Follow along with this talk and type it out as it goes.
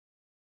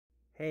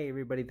Hey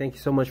everybody, thank you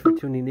so much for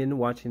tuning in and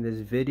watching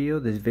this video.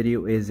 This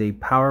video is a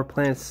power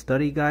plant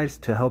study guide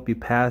to help you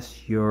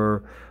pass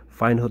your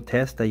final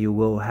test that you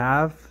will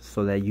have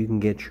so that you can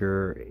get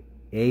your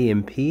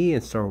A&P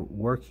and start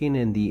working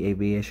in the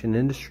aviation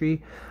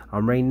industry.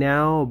 I'm right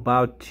now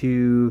about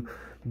to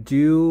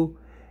do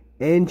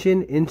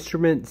engine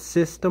instrument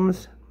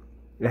systems.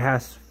 It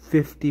has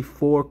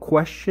 54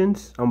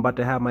 questions. I'm about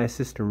to have my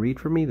assistant read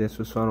for me. This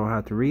is so I don't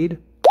have to read.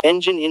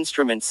 Engine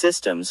instrument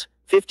systems,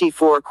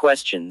 54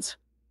 questions.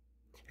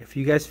 If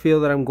you guys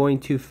feel that I'm going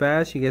too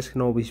fast, you guys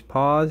can always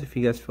pause. If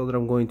you guys feel that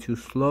I'm going too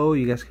slow,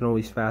 you guys can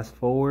always fast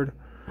forward.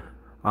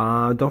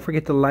 Don't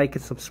forget to like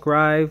and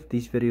subscribe.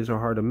 These videos are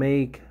hard to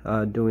make.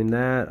 Doing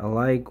that, a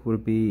like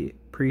would be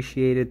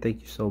appreciated.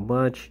 Thank you so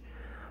much.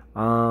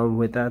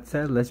 With that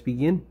said, let's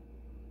begin.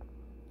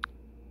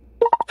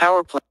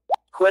 Power plant.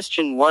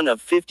 Question 1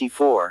 of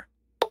 54.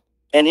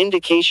 An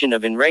indication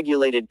of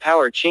unregulated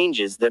power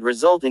changes that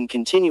result in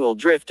continual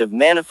drift of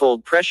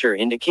manifold pressure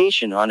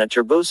indication on a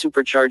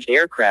turbosupercharged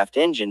aircraft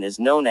engine is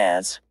known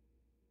as.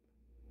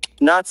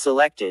 Not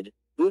selected,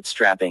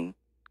 bootstrapping.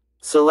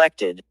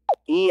 Selected,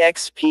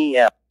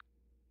 EXPL.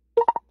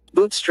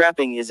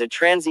 Bootstrapping is a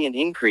transient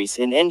increase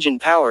in engine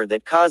power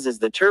that causes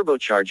the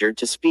turbocharger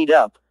to speed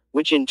up,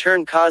 which in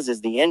turn causes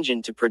the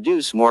engine to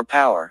produce more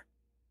power.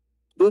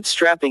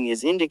 Bootstrapping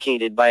is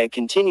indicated by a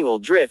continual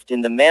drift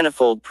in the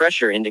manifold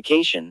pressure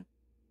indication.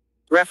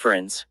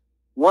 Reference: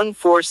 14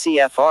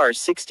 CFR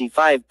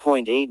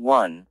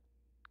 65.81.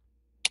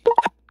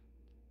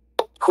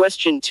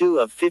 Question 2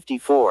 of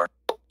 54.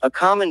 A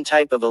common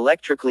type of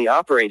electrically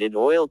operated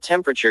oil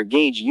temperature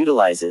gauge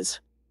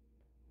utilizes.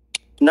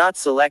 Not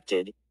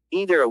selected,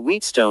 either a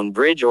Wheatstone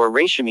bridge or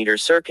ratiometer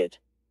circuit.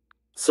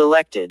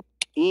 Selected,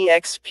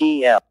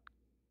 EXPL.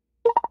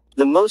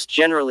 The most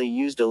generally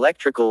used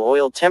electrical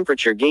oil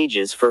temperature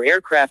gauges for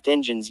aircraft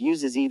engines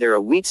uses either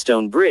a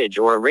Wheatstone bridge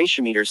or a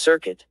ratiometer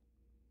circuit.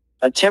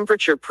 A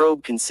temperature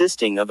probe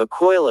consisting of a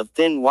coil of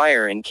thin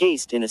wire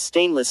encased in a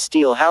stainless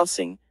steel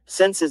housing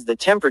senses the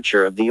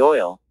temperature of the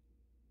oil.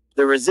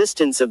 The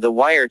resistance of the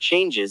wire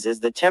changes as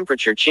the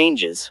temperature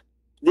changes.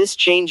 This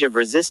change of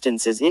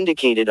resistance is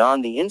indicated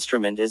on the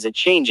instrument as a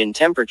change in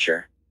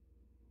temperature.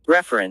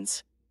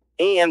 Reference: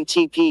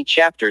 AMTP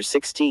Chapter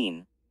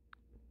 16.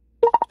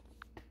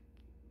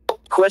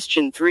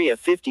 Question 3 of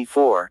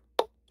 54.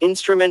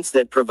 Instruments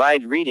that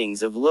provide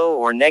readings of low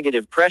or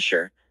negative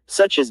pressure,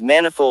 such as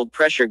manifold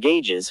pressure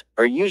gauges,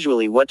 are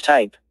usually what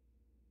type?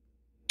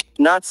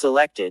 Not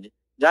selected,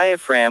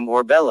 diaphragm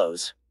or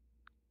bellows.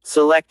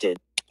 Selected,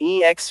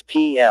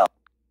 EXPL.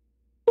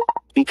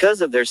 Because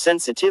of their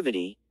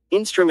sensitivity,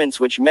 instruments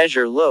which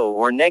measure low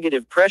or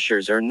negative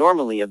pressures are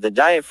normally of the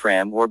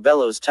diaphragm or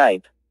bellows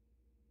type.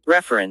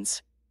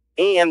 Reference: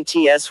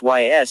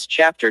 AMTSYS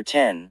Chapter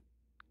 10.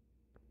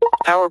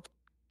 Power.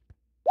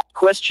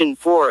 Question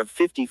 4 of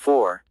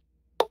 54.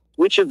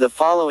 Which of the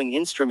following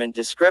instrument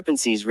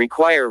discrepancies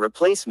require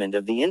replacement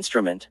of the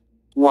instrument?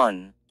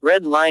 1.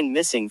 Red line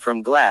missing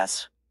from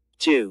glass.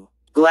 2.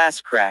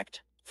 Glass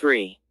cracked.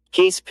 3.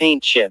 Case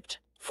paint chipped.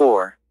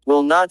 4.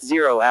 Will not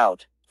zero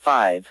out.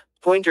 5.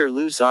 Pointer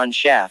loose on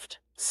shaft.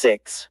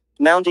 6.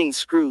 Mounting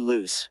screw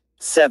loose.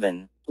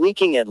 7.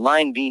 Leaking at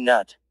line B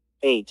nut.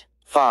 8.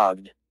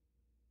 Fogged.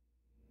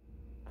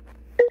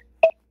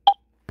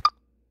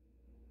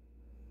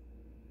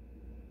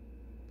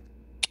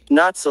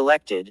 Not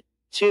selected,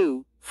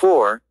 2,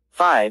 4,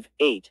 5,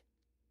 8.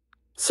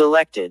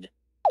 Selected,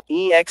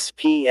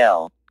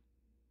 EXPL.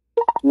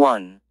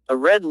 1. A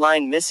red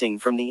line missing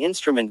from the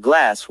instrument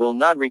glass will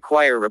not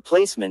require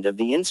replacement of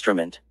the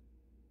instrument.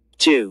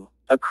 2.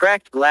 A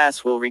cracked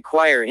glass will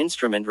require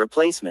instrument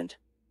replacement.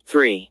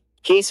 3.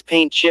 Case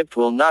paint chipped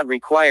will not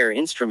require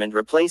instrument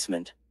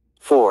replacement.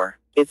 4.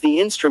 If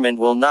the instrument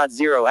will not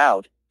zero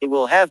out, it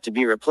will have to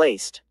be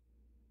replaced.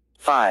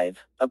 5.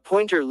 A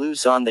pointer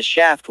loose on the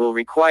shaft will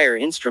require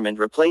instrument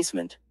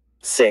replacement.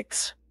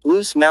 6.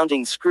 Loose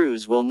mounting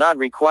screws will not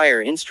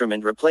require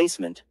instrument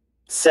replacement.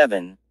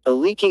 7. A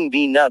leaking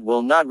B nut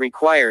will not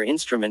require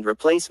instrument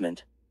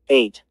replacement.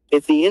 8.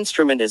 If the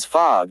instrument is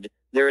fogged,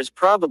 there is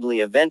probably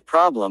a vent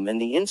problem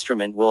and the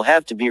instrument will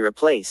have to be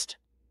replaced.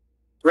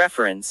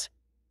 Reference: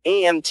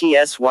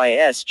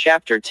 AMTSYS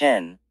Chapter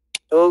 10.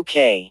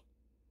 OK.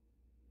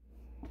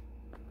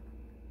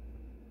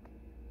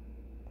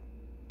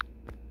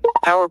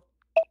 Power.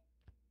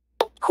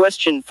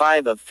 Question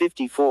 5 of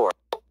 54.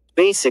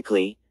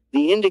 Basically,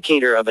 the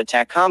indicator of a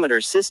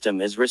tachometer system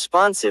is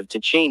responsive to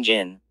change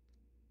in.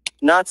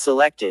 Not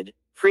selected,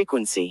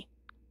 frequency.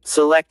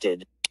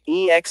 Selected,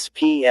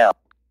 EXPL.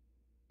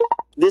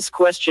 This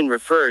question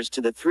refers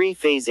to the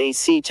three-phase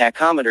AC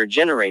tachometer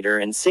generator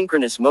and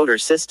synchronous motor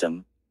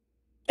system.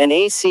 An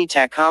AC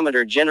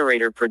tachometer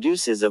generator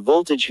produces a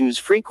voltage whose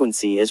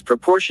frequency is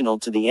proportional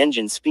to the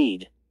engine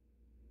speed.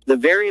 The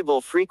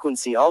variable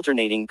frequency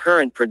alternating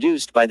current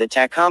produced by the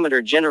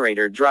tachometer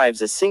generator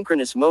drives a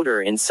synchronous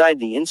motor inside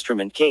the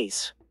instrument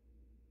case.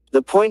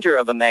 The pointer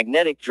of a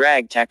magnetic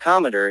drag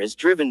tachometer is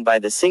driven by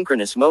the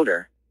synchronous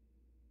motor.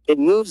 It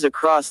moves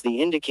across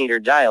the indicator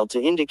dial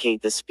to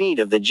indicate the speed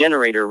of the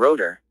generator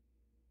rotor.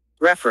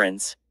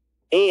 Reference: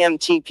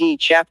 AMTP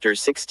Chapter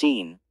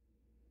 16.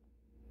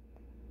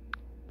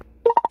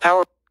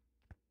 Power.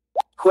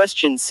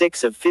 Question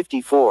 6 of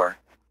 54.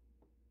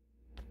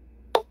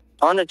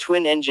 On a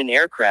twin-engine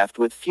aircraft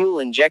with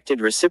fuel-injected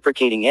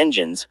reciprocating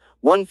engines,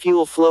 one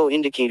fuel flow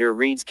indicator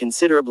reads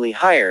considerably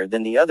higher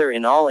than the other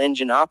in all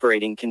engine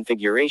operating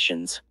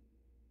configurations.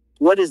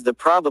 What is the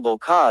probable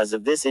cause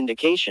of this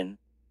indication?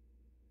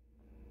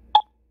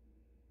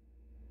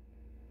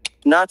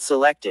 Not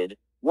selected.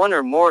 One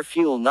or more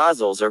fuel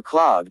nozzles are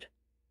clogged.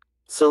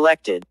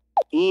 Selected.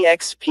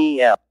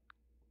 EXPL.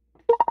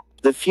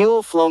 The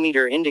fuel flow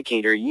meter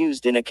indicator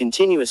used in a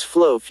continuous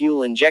flow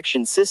fuel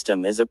injection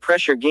system is a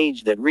pressure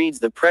gauge that reads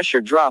the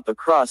pressure drop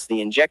across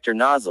the injector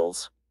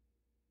nozzles.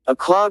 A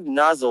clogged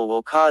nozzle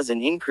will cause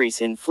an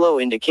increase in flow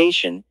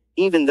indication,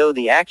 even though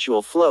the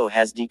actual flow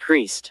has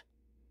decreased.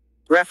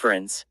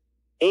 Reference: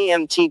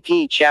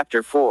 AMTP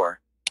Chapter 4.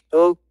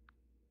 O.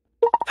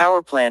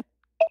 Powerplant.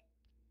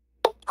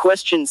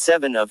 Question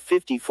 7 of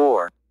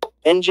 54.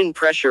 Engine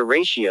pressure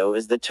ratio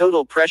is the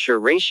total pressure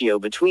ratio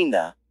between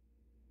the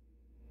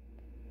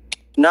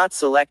not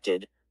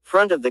selected,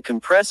 front of the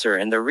compressor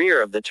and the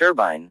rear of the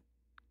turbine.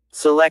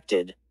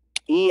 Selected.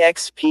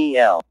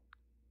 EXPL.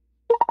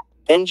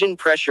 Engine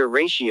pressure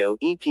ratio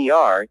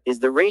 (EPR) is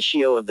the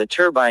ratio of the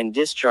turbine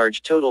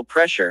discharge total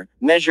pressure,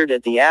 measured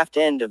at the aft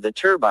end of the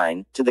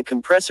turbine, to the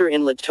compressor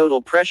inlet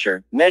total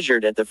pressure,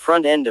 measured at the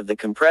front end of the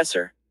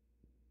compressor.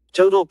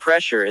 Total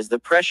pressure is the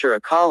pressure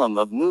a column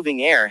of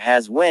moving air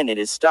has when it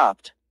is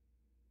stopped.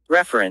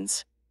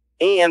 Reference: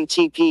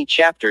 AMTP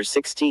Chapter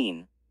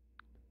 16.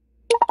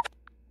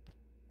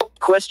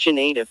 Question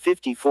 8 of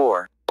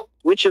 54.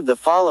 Which of the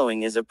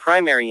following is a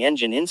primary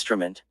engine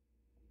instrument?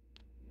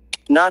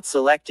 Not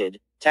selected.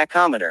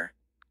 Tachometer.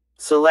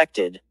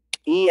 Selected.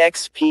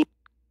 EXP.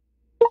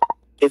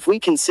 If we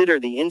consider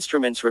the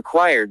instruments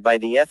required by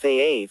the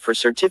FAA for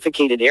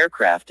certificated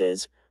aircraft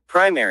as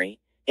primary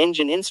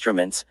engine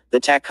instruments, the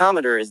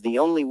tachometer is the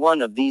only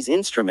one of these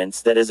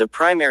instruments that is a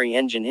primary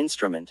engine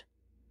instrument.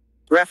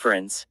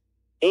 Reference: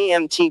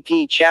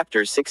 AMTP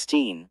Chapter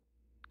 16.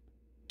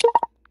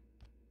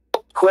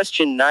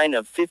 Question 9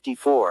 of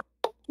 54.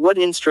 What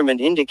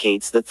instrument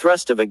indicates the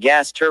thrust of a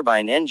gas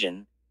turbine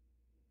engine?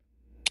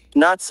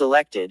 Not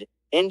selected.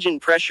 Engine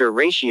pressure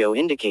ratio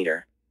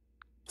indicator.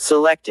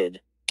 Selected.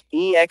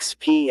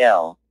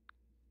 EXPL.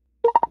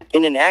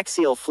 In an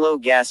axial flow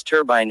gas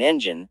turbine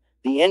engine,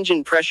 the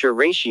engine pressure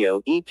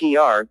ratio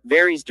 (EPR)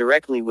 varies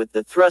directly with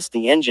the thrust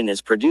the engine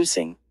is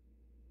producing.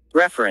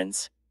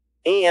 Reference: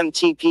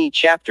 AMTP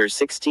Chapter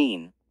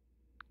 16.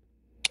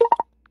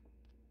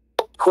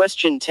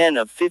 Question 10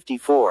 of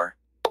 54.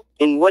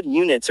 In what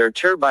units are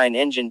turbine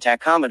engine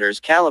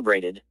tachometers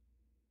calibrated?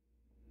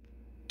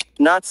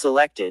 Not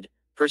selected.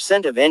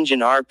 Percent of engine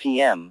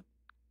RPM.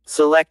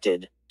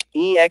 Selected.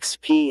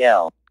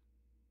 EXPL.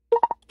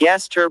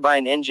 Gas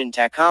turbine engine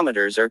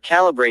tachometers are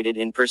calibrated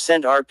in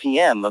percent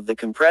RPM of the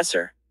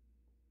compressor.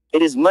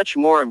 It is much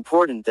more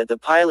important that the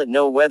pilot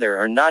know whether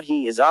or not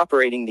he is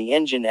operating the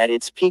engine at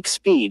its peak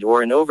speed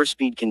or an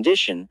overspeed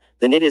condition,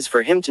 than it is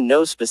for him to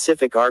know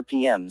specific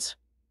RPMs.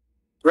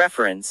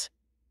 Reference: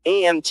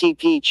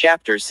 AMTP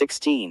Chapter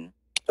 16.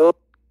 O.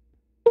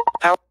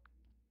 Power.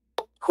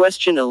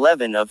 Question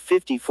 11 of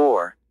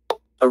 54.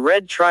 A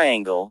red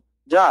triangle,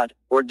 dot,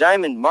 or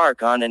diamond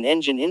mark on an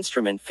engine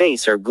instrument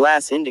face or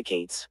glass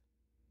indicates.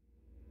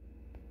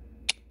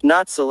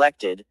 Not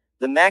selected.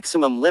 The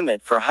maximum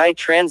limit for high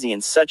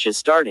transients such as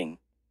starting.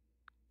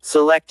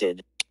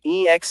 Selected.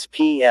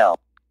 EXPL.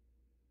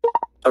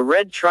 A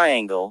red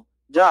triangle,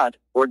 dot,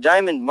 or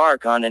diamond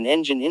mark on an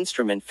engine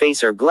instrument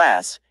face or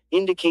glass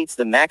indicates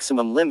the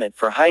maximum limit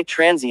for high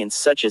transients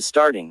such as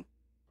starting.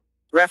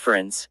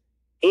 Reference: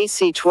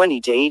 AC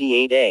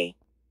 20-88A.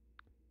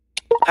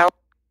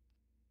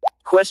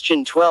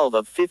 Question 12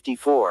 of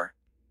 54.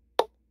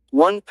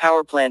 One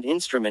powerplant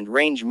instrument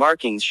range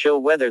markings show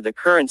whether the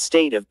current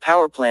state of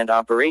powerplant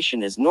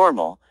operation is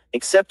normal,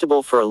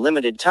 acceptable for a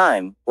limited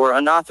time, or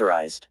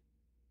unauthorized.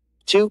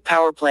 Two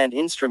powerplant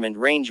instrument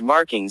range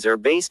markings are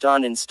based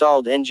on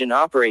installed engine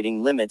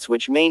operating limits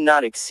which may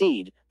not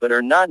exceed, but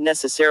are not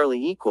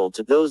necessarily equal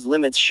to those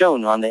limits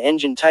shown on the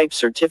engine type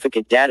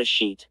certificate data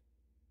sheet.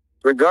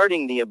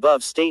 Regarding the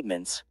above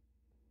statements,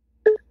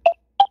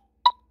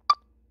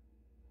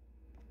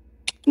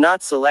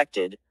 not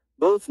selected,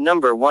 both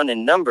number 1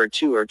 and number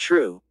 2 are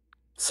true.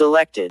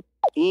 Selected.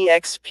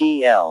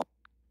 EXPL.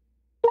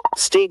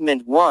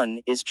 Statement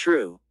 1 is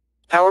true.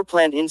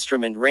 Powerplant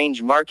instrument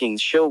range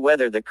markings show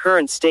whether the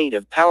current state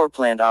of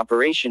powerplant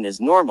operation is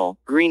normal,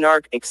 green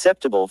arc,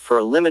 acceptable for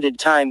a limited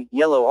time,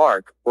 yellow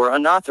arc, or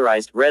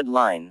unauthorized, red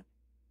line.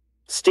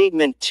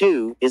 Statement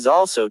 2 is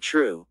also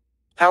true.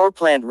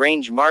 Powerplant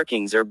range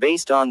markings are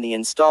based on the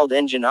installed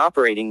engine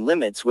operating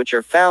limits which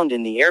are found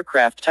in the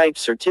aircraft type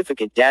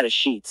certificate data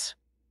sheets.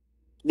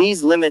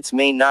 These limits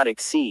may not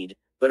exceed,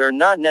 but are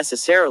not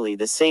necessarily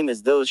the same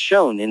as those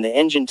shown in the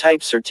engine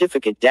type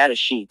certificate data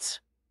sheets.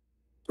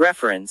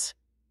 Reference: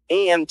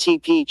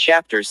 AMTP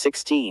Chapter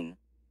 16.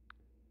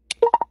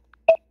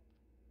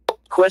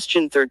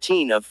 Question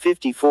 13 of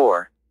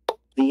 54.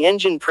 The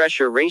engine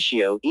pressure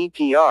ratio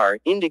 (EPR)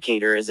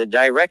 indicator is a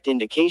direct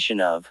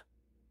indication of.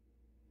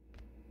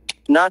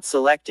 Not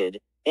selected.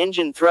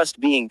 Engine thrust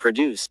being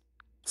produced.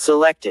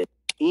 Selected.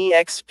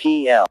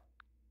 EXPL.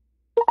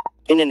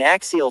 In an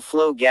axial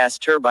flow gas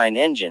turbine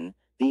engine,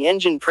 the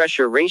engine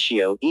pressure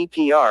ratio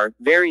 (EPR)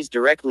 varies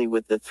directly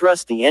with the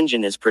thrust the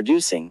engine is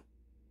producing.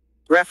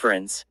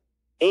 Reference: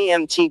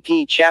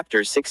 AMTP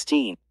Chapter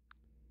 16.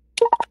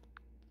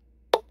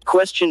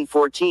 Question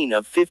 14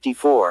 of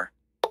 54.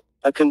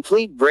 A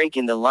complete break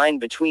in the line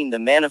between the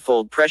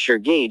manifold pressure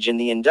gauge and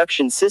the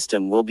induction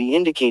system will be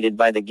indicated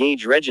by the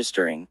gauge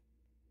registering.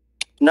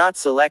 Not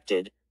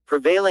selected.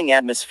 Prevailing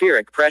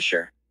atmospheric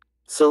pressure.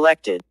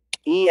 Selected.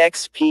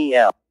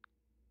 EXPL.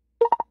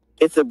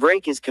 If the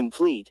break is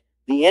complete,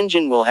 the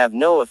engine will have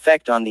no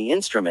effect on the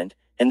instrument,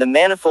 and the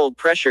manifold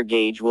pressure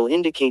gauge will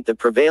indicate the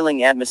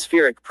prevailing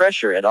atmospheric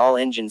pressure at all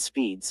engine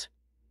speeds.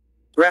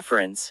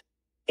 Reference: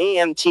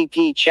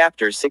 AMTP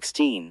Chapter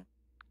 16.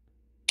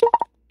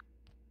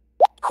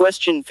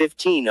 Question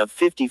 15 of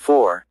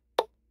 54.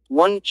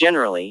 1.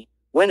 Generally,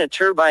 when a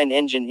turbine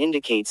engine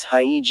indicates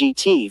high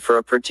EGT for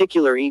a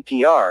particular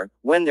EPR,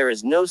 when there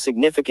is no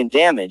significant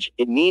damage,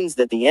 it means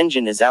that the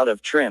engine is out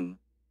of trim.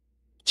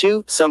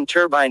 2. Some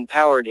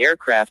turbine-powered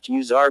aircraft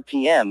use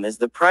RPM as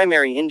the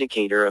primary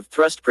indicator of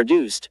thrust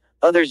produced,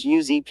 others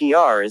use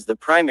EPR as the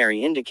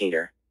primary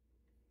indicator.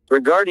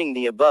 Regarding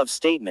the above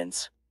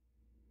statements,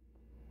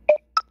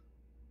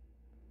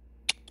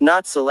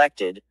 not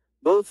selected.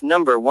 Both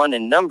number 1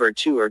 and number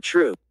 2 are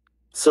true.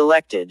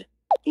 Selected.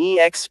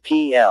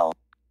 EXPL.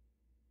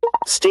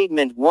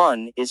 Statement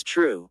 1 is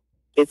true.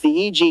 If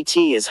the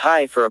EGT is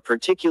high for a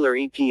particular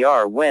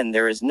EPR when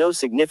there is no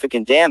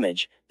significant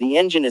damage, the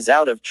engine is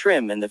out of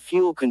trim and the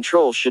fuel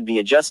control should be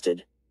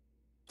adjusted.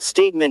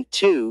 Statement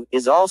 2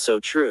 is also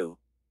true.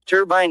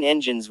 Turbine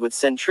engines with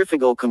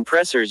centrifugal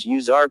compressors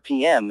use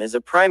RPM as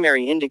a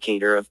primary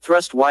indicator of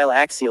thrust, while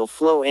axial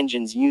flow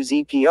engines use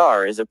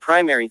EPR as a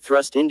primary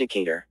thrust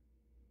indicator.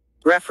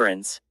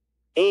 Reference: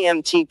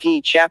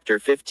 AMTP Chapter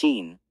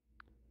 15.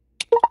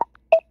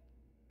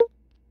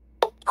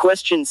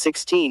 Question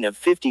 16 of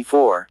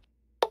 54.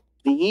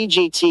 The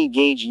EGT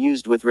gauge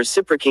used with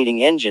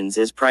reciprocating engines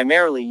is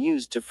primarily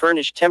used to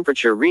furnish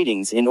temperature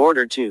readings in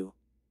order to.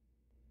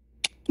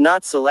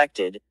 Not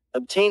selected.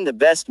 Obtain the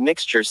best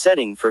mixture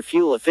setting for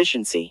fuel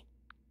efficiency.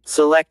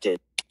 Selected.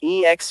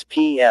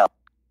 EXPL.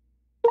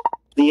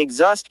 The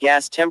exhaust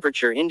gas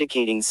temperature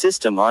indicating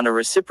system on a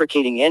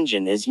reciprocating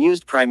engine is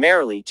used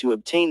primarily to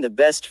obtain the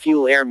best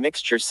fuel-air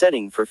mixture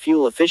setting for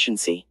fuel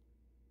efficiency.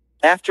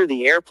 After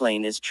the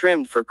airplane is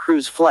trimmed for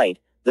cruise flight,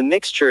 the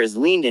mixture is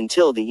leaned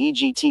until the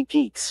EGT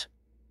peaks.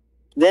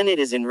 Then it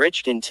is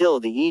enriched until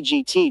the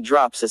EGT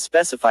drops a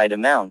specified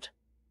amount.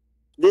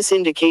 This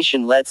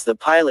indication lets the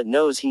pilot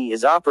knows he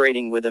is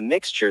operating with a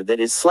mixture that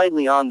is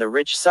slightly on the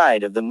rich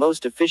side of the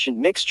most efficient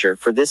mixture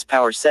for this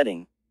power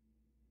setting.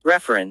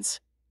 Reference: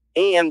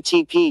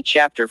 AMTP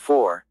Chapter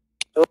 4.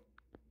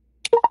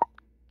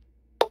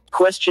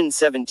 Question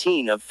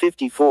 17 of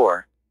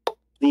 54.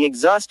 The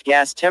exhaust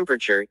gas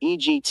temperature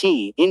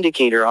 (EGT)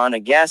 indicator on a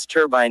gas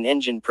turbine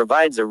engine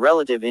provides a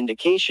relative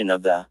indication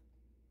of the.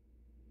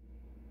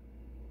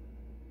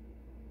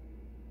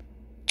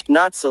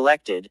 Not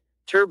selected.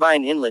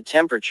 Turbine inlet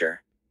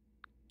temperature.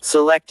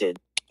 Selected.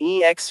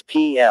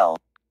 EXPL.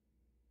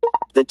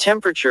 The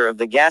temperature of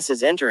the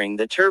gases entering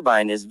the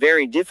turbine is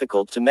very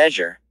difficult to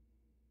measure.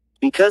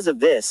 Because of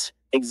this,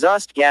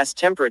 exhaust gas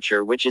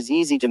temperature, which is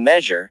easy to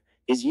measure,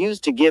 is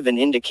used to give an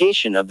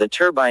indication of the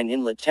turbine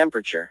inlet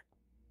temperature.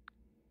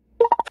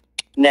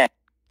 Next.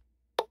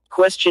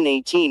 Question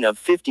 18 of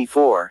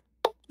 54.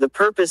 The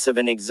purpose of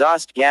an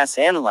exhaust gas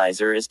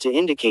analyzer is to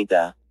indicate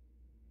the.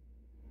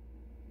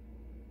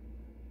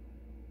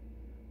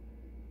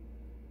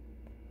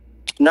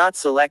 Not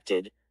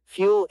selected.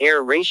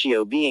 Fuel-air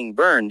ratio being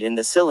burned in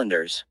the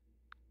cylinders.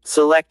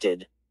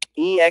 Selected.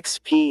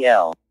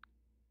 EXPL.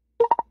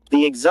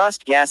 The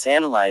exhaust gas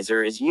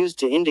analyzer is used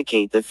to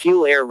indicate the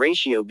fuel-air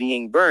ratio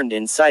being burned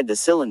inside the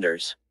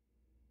cylinders.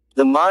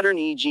 The modern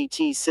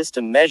EGT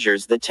system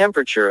measures the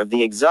temperature of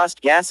the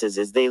exhaust gases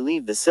as they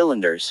leave the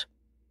cylinders.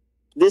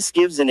 This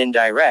gives an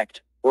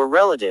indirect, or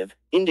relative,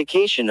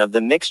 indication of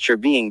the mixture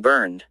being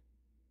burned.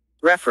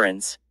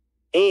 Reference: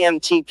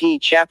 AMTP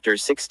Chapter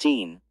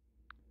 16.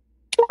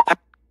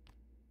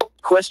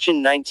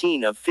 Question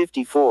 19 of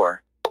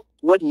 54.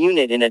 What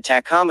unit in a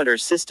tachometer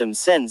system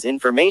sends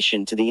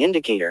information to the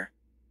indicator?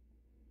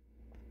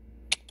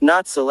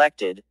 Not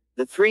selected.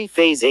 The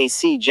three-phase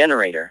AC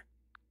generator.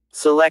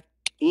 Select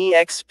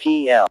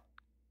EXPL.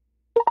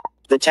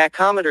 The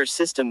tachometer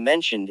system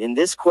mentioned in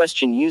this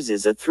question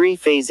uses a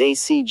three-phase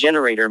AC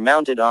generator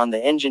mounted on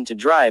the engine to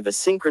drive a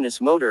synchronous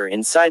motor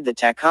inside the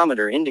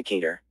tachometer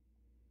indicator.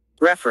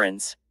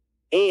 Reference: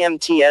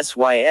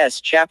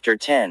 AMTSYS Chapter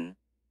 10.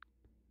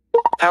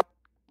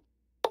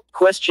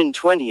 Question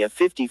 20 of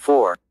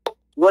 54.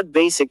 What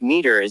basic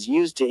meter is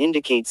used to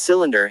indicate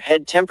cylinder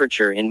head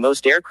temperature in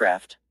most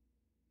aircraft?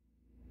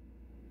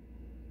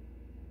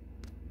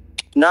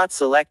 Not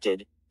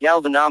selected.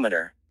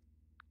 Galvanometer.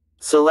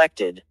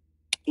 Selected.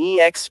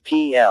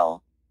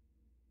 EXPL.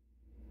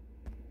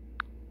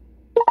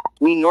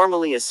 We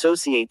normally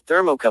associate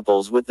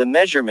thermocouples with the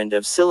measurement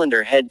of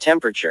cylinder head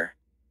temperature.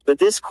 But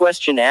this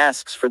question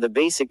asks for the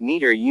basic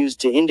meter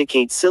used to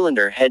indicate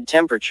cylinder head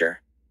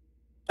temperature.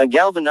 A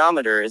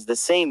galvanometer is the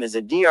same as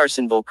a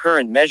D'Arsonval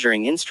current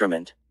measuring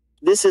instrument.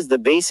 This is the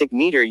basic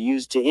meter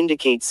used to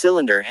indicate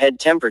cylinder head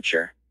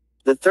temperature.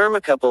 The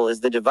thermocouple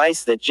is the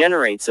device that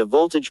generates a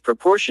voltage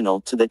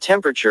proportional to the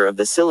temperature of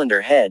the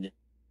cylinder head.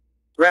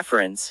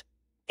 Reference: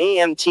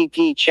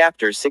 AMTP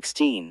Chapter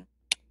 16.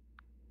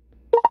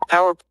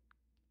 Power.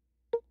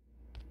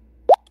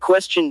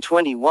 Question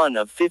 21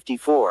 of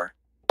 54.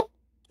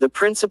 The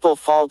principal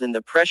fault in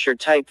the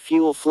pressure-type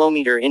fuel flow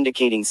meter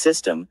indicating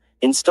system,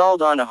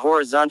 installed on a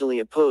horizontally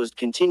opposed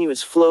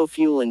continuous flow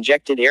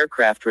fuel-injected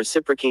aircraft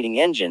reciprocating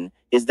engine,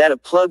 is that a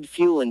plugged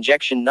fuel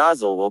injection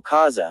nozzle will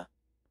cause a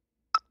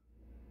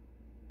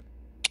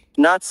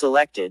not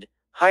selected,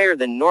 higher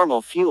than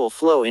normal fuel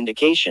flow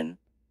indication.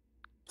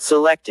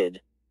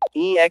 Selected.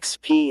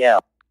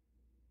 EXPL.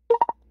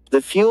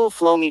 The fuel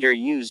flow meter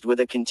used with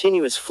a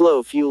continuous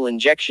flow fuel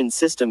injection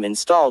system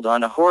installed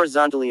on a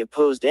horizontally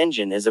opposed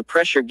engine is a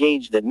pressure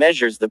gauge that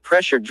measures the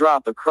pressure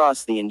drop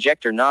across the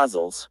injector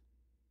nozzles.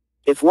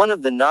 If one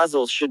of the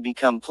nozzles should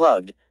become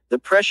plugged, the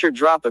pressure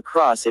drop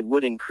across it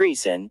would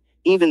increase, and,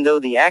 even though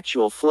the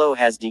actual flow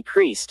has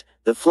decreased,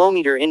 the flow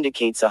meter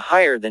indicates a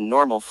higher than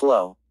normal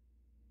flow.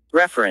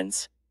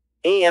 Reference: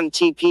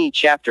 AMTP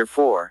Chapter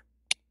 4.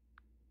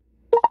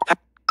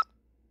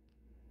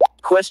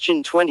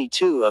 Question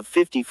 22 of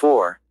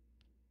 54.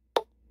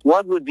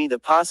 What would be the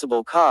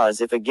possible cause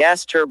if a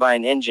gas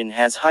turbine engine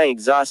has high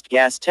exhaust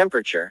gas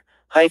temperature,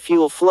 high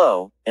fuel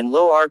flow, and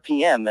low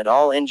RPM at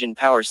all engine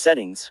power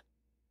settings?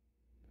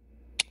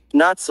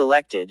 Not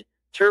selected.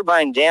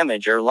 Turbine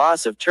damage or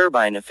loss of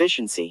turbine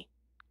efficiency.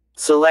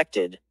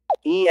 Selected.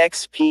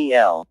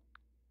 EXPL.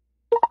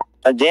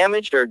 A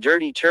damaged or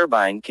dirty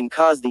turbine can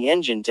cause the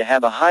engine to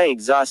have a high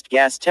exhaust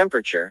gas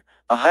temperature,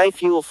 a high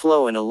fuel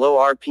flow, and a low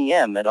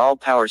RPM at all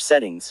power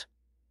settings.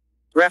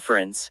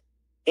 Reference: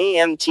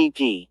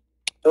 AMTP.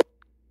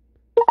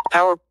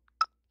 Power.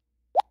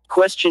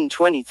 Question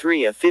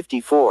 23 of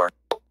 54.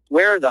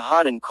 Where are the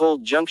hot and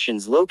cold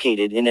junctions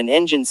located in an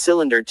engine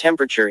cylinder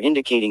temperature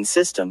indicating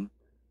system?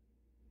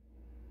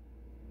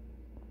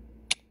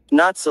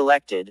 Not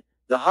selected.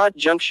 The hot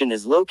junction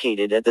is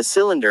located at the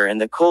cylinder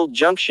and the cold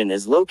junction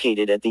is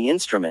located at the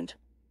instrument.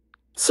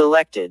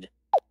 Selected.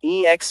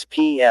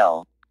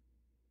 EXPL.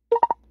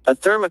 A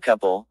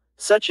thermocouple,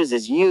 such as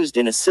is used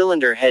in a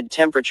cylinder head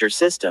temperature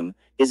system,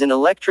 is an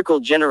electrical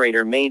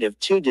generator made of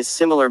two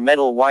dissimilar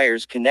metal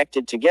wires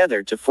connected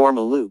together to form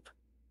a loop.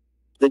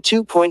 The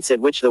 2 points at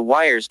which the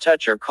wires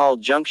touch are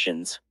called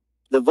junctions.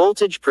 The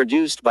voltage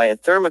produced by a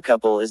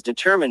thermocouple is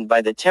determined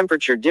by the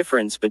temperature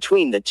difference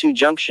between the two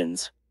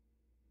junctions.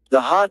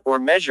 The hot or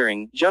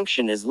measuring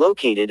junction is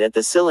located at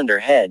the cylinder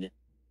head.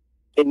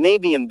 It may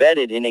be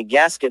embedded in a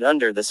gasket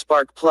under the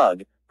spark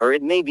plug, or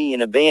it may be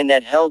in a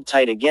bayonet held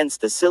tight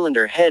against the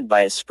cylinder head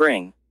by a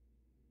spring.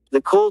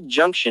 The cold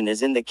junction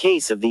is in the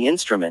case of the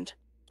instrument.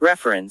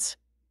 Reference: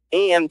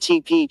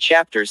 AMTP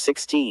Chapter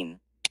 16.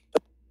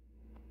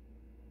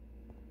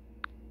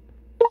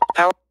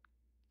 Power.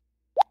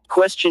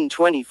 Question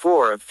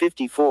 24 of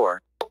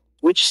 54.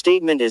 Which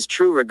statement is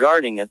true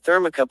regarding a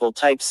thermocouple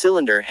type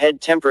cylinder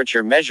head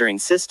temperature measuring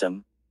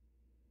system?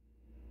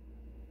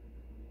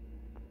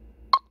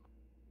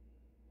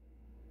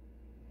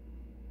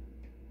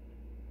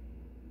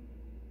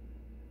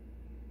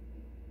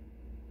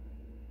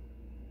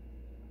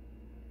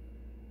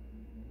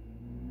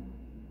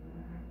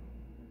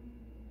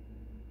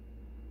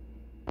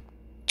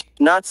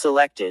 Not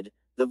selected.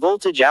 The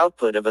voltage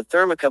output of a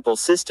thermocouple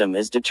system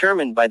is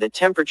determined by the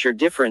temperature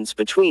difference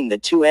between the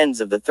two ends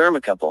of the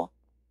thermocouple.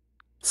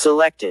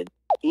 Selected.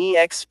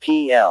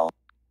 EXPL.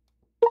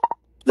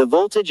 The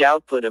voltage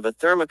output of a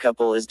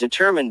thermocouple is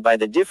determined by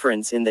the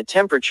difference in the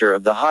temperature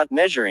of the hot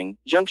measuring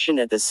junction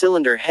at the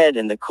cylinder head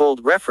and the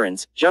cold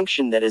reference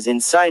junction that is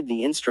inside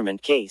the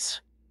instrument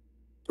case.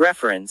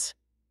 Reference: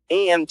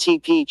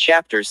 AMTP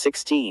Chapter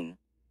 16.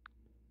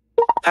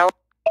 Power.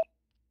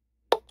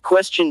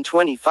 Question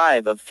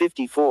 25 of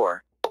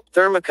 54.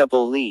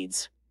 Thermocouple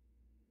leads.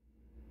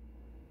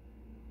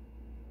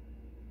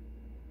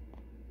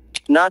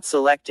 Not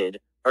selected,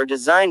 are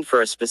designed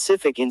for a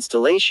specific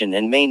installation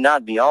and may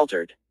not be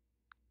altered.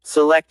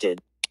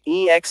 Selected.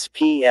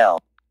 EXPL.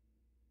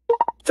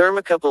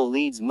 Thermocouple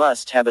leads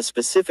must have a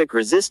specific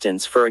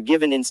resistance for a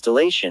given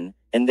installation,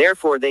 and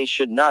therefore they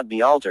should not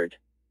be altered.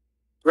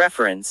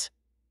 Reference: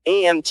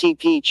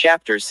 AMTP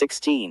Chapter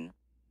 16.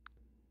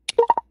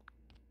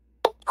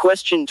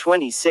 Question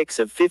 26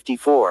 of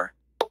 54.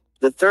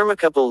 The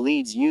thermocouple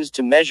leads used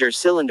to measure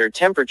cylinder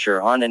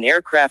temperature on an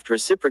aircraft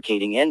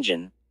reciprocating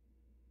engine.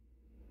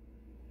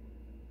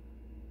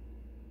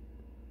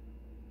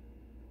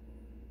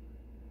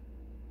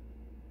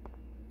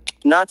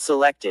 Not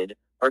selected,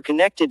 or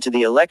connected to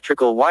the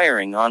electrical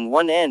wiring on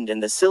one end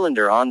and the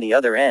cylinder on the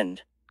other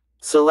end.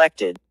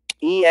 Selected.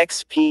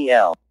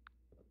 EXPL.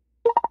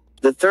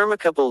 The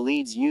thermocouple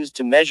leads used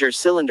to measure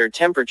cylinder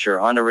temperature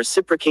on a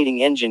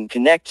reciprocating engine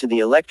connect to the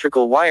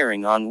electrical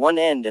wiring on one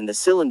end and the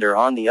cylinder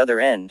on the other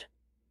end.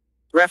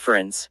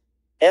 Reference: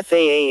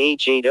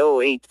 FAAH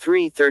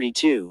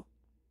 808332.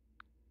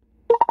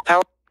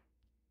 Power.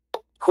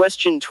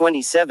 Question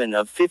 27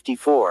 of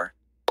 54.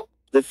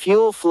 The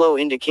fuel flow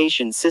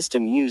indication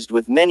system used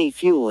with many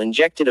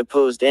fuel-injected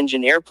opposed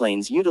engine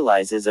airplanes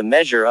utilizes a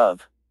measure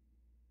of.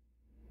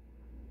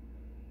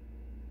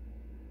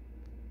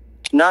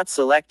 Not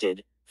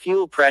selected,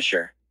 fuel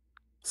pressure.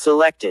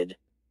 Selected.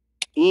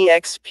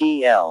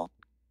 EXPL.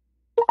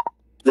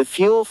 The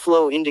fuel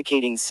flow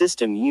indicating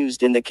system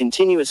used in the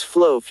continuous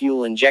flow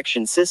fuel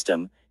injection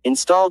system,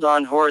 installed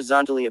on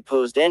horizontally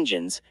opposed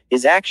engines,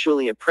 is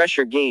actually a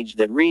pressure gauge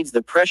that reads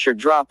the pressure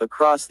drop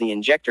across the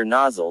injector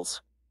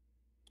nozzles.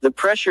 The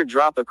pressure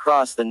drop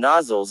across the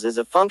nozzles is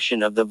a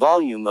function of the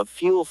volume of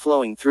fuel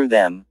flowing through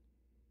them.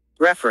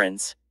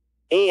 Reference: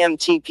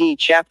 AMTP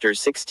Chapter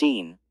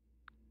 16.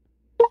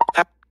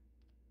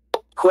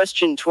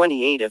 Question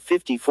 28 of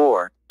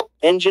 54.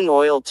 Engine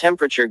oil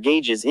temperature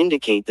gauges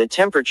indicate the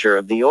temperature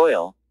of the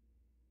oil.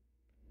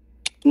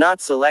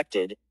 Not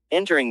selected,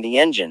 entering the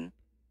engine.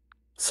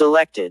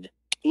 Selected.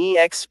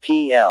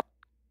 EXPL.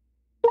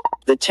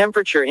 The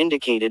temperature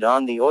indicated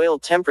on the oil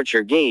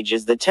temperature gauge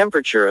is the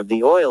temperature of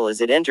the oil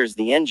as it enters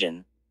the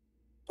engine.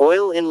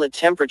 Oil inlet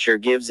temperature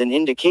gives an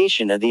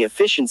indication of the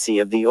efficiency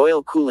of the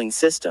oil cooling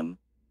system.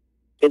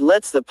 It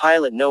lets the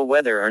pilot know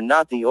whether or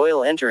not the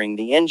oil entering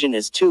the engine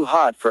is too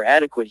hot for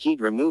adequate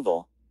heat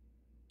removal.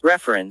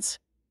 Reference: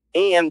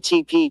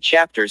 AMTP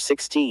Chapter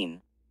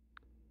 16.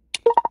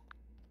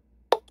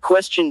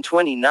 Question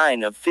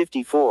 29 of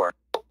 54.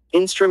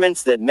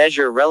 Instruments that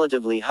measure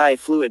relatively high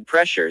fluid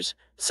pressures,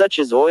 such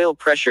as oil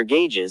pressure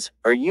gauges,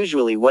 are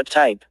usually what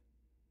type?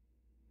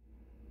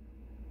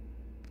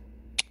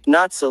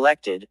 Not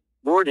selected,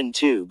 Borden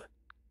tube.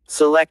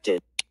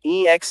 Selected.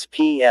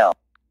 EXPL.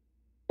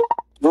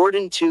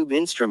 Borden tube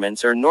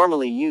instruments are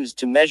normally used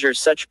to measure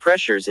such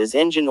pressures as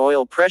engine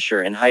oil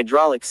pressure and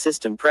hydraulic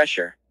system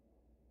pressure.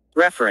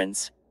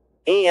 Reference: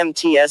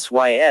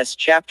 AMTSYS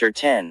Chapter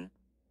 10.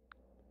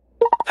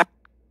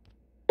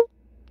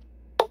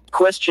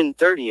 Question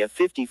 30 of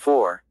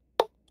 54.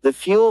 The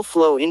fuel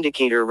flow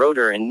indicator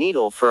rotor and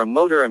needle for a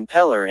motor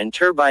impeller and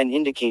turbine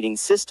indicating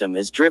system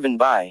is driven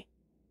by.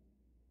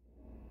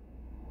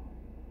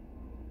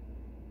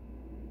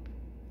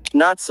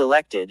 Not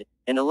selected,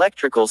 an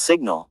electrical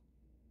signal.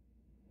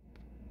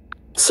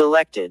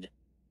 Selected.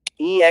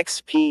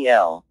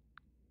 EXPL.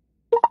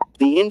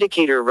 The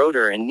indicator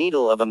rotor and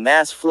needle of a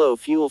mass flow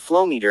fuel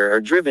flow meter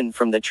are driven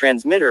from the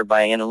transmitter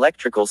by an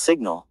electrical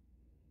signal.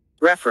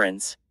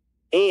 Reference: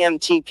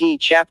 AMTP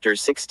Chapter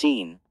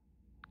 16.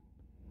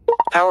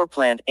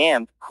 Powerplant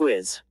AMP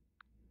quiz.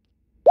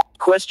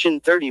 Question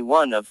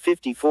 31 of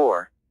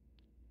 54.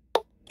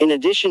 In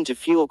addition to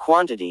fuel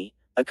quantity,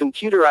 a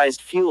computerized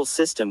fuel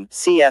system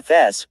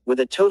 (CFS) with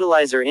a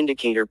totalizer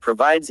indicator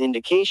provides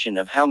indication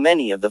of how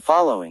many of the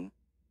following: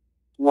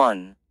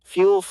 1.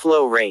 Fuel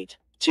flow rate.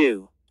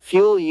 2.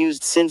 Fuel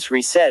used since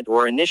reset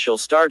or initial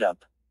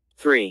startup.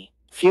 3.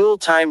 Fuel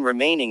time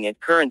remaining at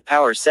current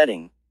power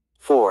setting.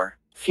 4.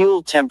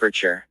 Fuel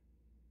temperature.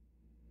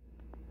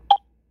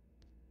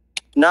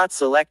 Not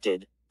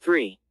selected.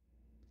 3.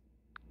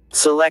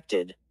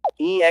 Selected.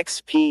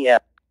 EXPL.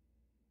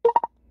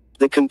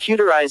 The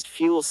computerized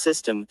fuel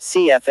system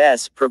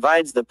 (CFS)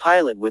 provides the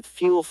pilot with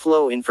fuel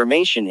flow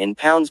information in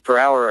pounds per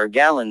hour or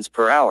gallons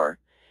per hour,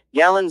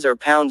 gallons or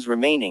pounds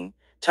remaining,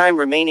 time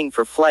remaining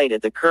for flight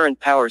at the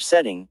current power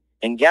setting,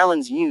 and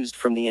gallons used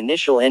from the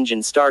initial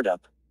engine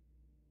startup.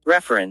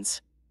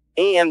 Reference: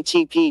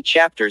 AMTP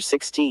Chapter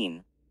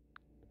 16.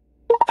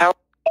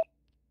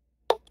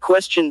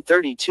 Question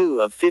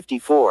 32 of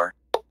 54.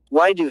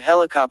 Why do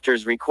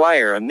helicopters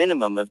require a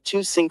minimum of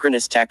 2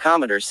 synchronous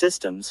tachometer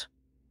systems?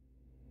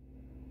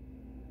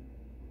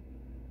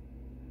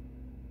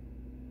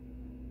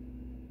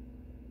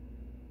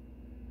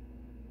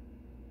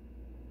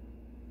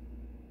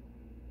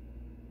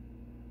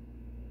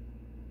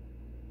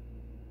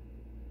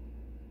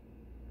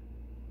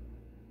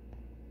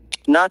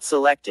 Not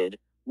selected.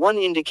 One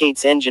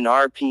indicates engine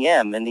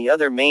RPM and the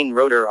other main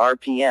rotor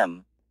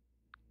RPM.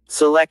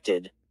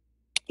 Selected.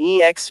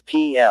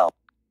 EXPL.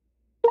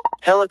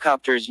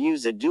 Helicopters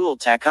use a dual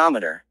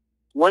tachometer.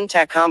 One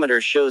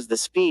tachometer shows the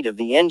speed of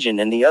the engine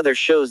and the other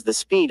shows the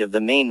speed of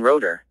the main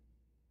rotor.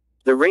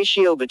 The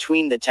ratio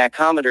between the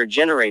tachometer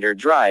generator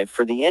drive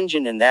for the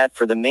engine and that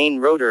for the main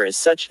rotor is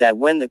such that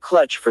when the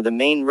clutch for the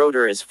main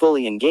rotor is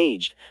fully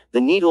engaged,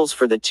 the needles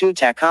for the two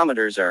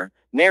tachometers are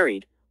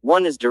married,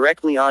 one is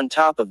directly on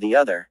top of the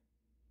other.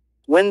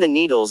 When the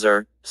needles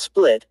are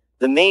split,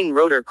 the main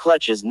rotor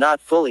clutch is not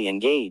fully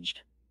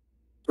engaged.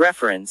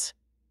 Reference: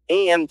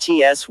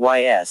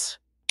 AMTSYS.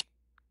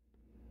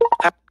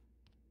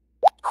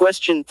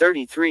 Question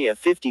 33 of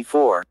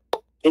 54.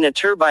 In a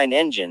turbine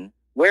engine,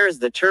 Where is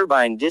the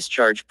turbine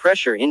discharge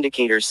pressure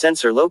indicator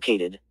sensor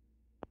located?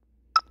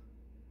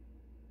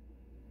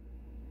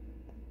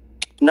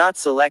 Not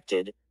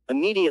selected.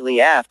 Immediately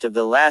aft of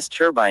the last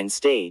turbine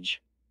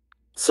stage.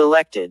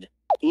 Selected.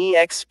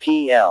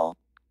 EXPL.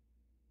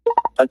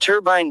 A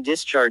turbine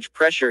discharge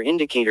pressure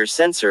indicator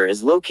sensor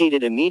is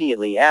located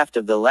immediately aft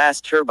of the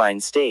last turbine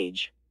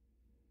stage.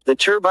 The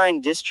turbine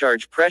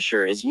discharge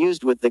pressure is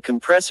used with the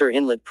compressor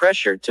inlet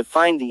pressure to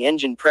find the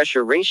engine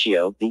pressure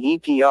ratio, the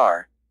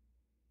EPR.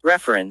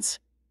 Reference: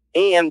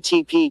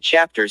 AMTP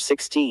Chapter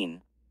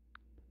 16.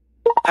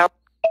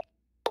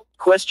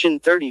 Question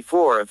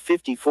 34 of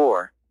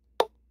 54.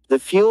 The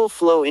fuel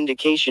flow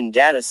indication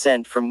data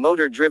sent from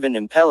motor-driven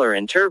impeller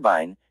and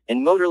turbine,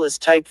 and motorless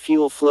type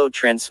fuel flow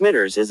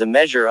transmitters is a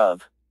measure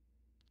of.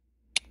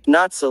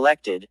 Not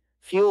selected.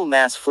 Fuel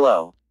mass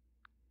flow.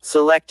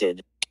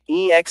 Selected.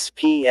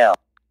 EXPL.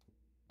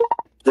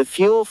 The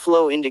fuel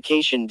flow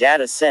indication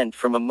data sent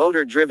from a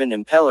motor-driven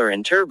impeller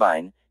and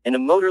turbine, and a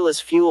motorless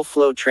fuel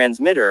flow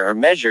transmitter are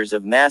measures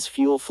of mass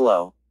fuel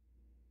flow.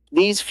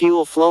 These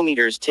fuel flow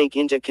meters take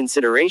into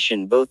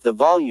consideration both the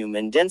volume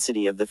and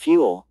density of the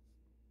fuel.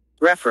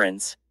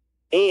 Reference: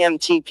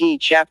 AMTP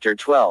Chapter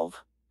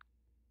 12.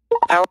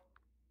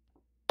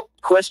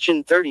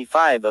 Question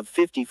 35 of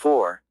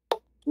 54.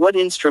 What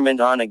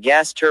instrument on a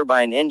gas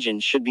turbine engine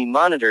should be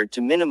monitored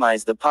to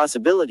minimize the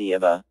possibility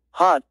of a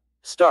hot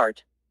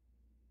start?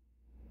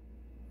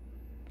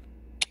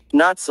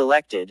 Not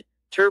selected.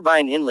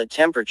 Turbine inlet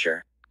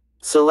temperature.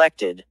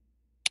 Selected.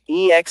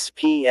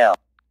 EXPL.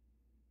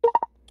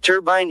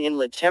 Turbine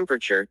inlet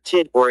temperature,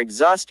 TIT, or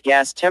exhaust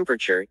gas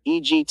temperature,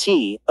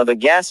 EGT, of a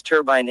gas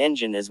turbine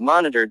engine is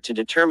monitored to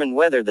determine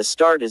whether the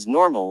start is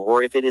normal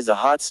or if it is a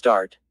hot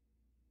start.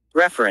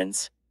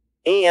 Reference: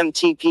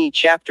 AMTP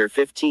Chapter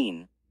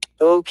 15.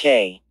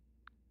 OK.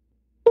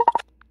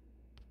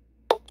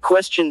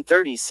 Question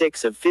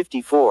 36 of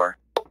 54.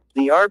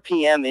 The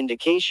RPM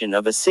indication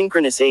of a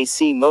synchronous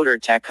AC motor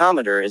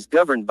tachometer is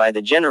governed by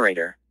the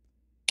generator.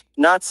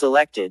 Not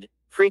selected.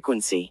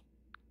 Frequency.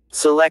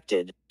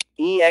 Selected.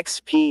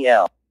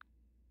 EXPL.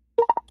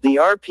 The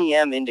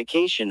RPM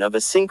indication of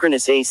a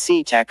synchronous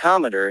AC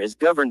tachometer is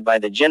governed by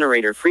the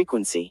generator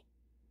frequency.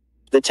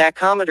 The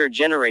tachometer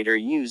generator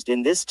used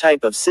in this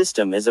type of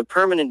system is a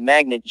permanent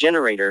magnet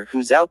generator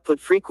whose output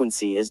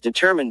frequency is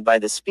determined by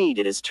the speed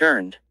it is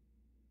turned.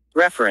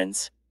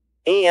 Reference: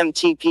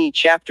 AMTP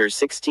Chapter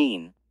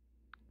 16.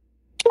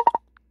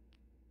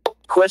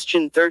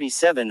 Question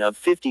 37 of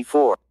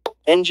 54.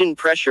 Engine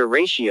pressure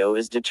ratio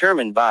is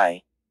determined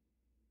by.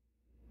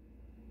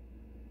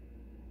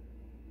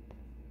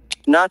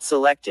 Not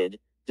selected.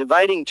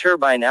 Dividing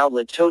turbine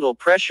outlet total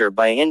pressure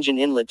by engine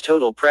inlet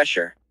total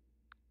pressure.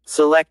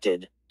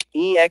 Selected.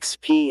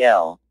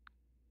 EXPL.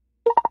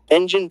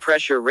 Engine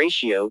pressure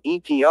ratio,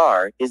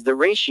 EPR, is the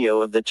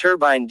ratio of the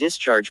turbine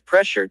discharge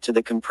pressure to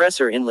the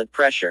compressor inlet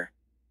pressure.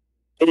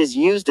 It is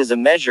used as a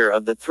measure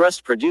of the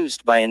thrust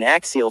produced by an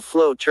axial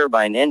flow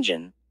turbine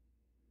engine.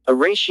 A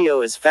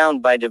ratio is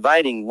found by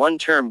dividing one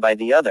term by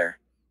the other.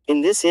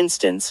 In this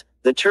instance,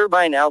 the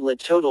turbine outlet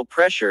total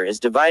pressure is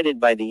divided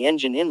by the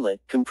engine inlet,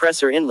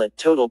 compressor inlet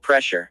total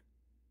pressure.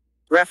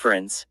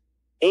 Reference: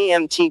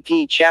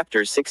 AMTP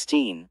Chapter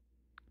 16.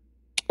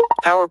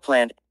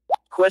 Powerplant.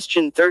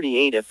 Question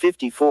 38 of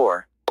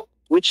 54.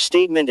 Which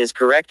statement is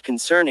correct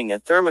concerning a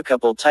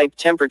thermocouple type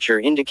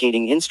temperature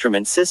indicating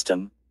instrument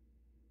system?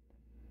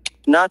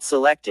 Not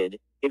selected.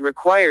 It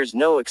requires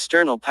no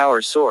external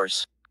power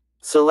source.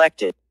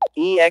 Selected.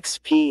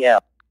 EXPL.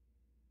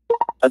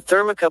 A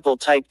thermocouple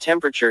type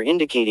temperature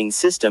indicating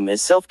system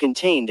is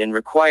self-contained and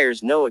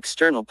requires no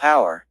external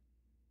power.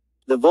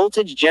 The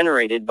voltage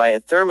generated by a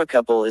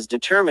thermocouple is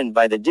determined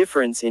by the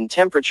difference in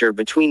temperature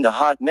between the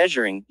hot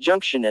measuring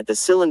junction at the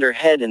cylinder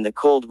head and the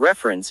cold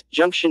reference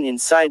junction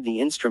inside the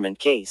instrument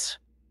case.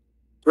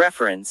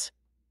 Reference: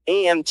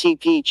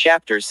 AMTP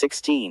Chapter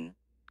 16.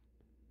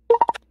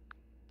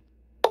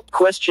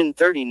 Question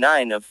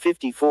 39 of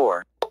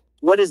 54.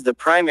 What is the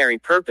primary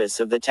purpose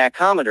of the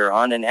tachometer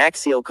on an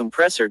axial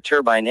compressor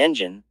turbine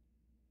engine?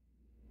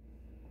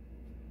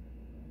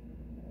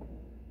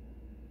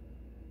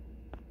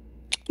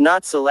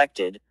 Not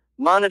selected.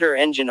 Monitor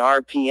engine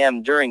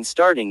RPM during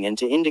starting and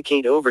to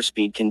indicate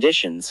overspeed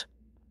conditions.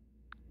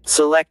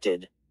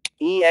 Selected.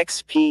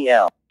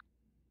 EXPL.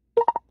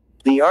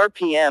 The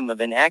RPM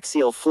of an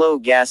axial flow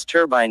gas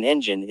turbine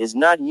engine is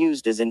not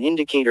used as an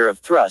indicator of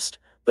thrust,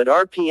 but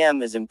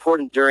RPM is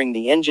important during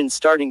the engine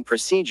starting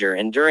procedure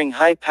and during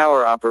high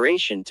power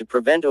operation to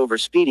prevent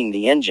overspeeding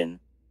the engine.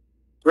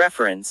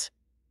 Reference: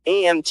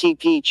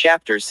 AMTP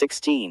Chapter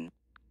 16.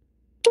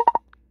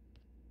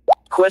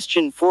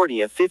 Question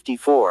 40 of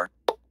 54.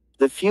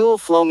 The fuel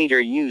flow meter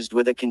used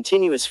with a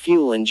continuous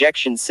fuel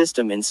injection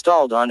system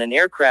installed on an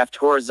aircraft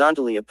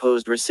horizontally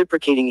opposed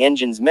reciprocating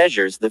engines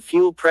measures the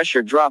fuel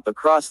pressure drop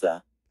across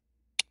the.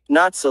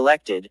 Not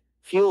selected.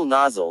 Fuel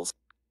nozzles.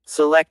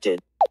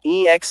 Selected.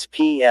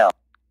 EXPL.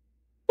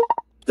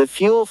 The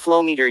fuel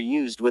flow meter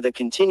used with a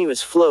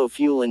continuous flow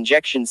fuel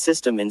injection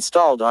system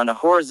installed on a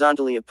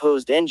horizontally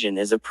opposed engine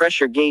is a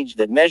pressure gauge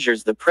that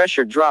measures the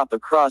pressure drop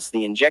across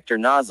the injector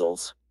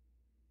nozzles.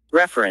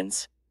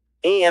 Reference: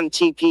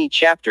 AMTP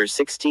Chapter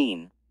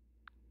 16.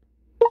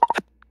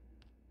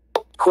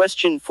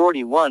 Question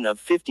 41 of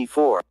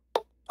 54.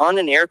 On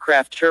an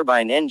aircraft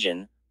turbine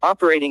engine,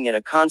 operating at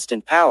a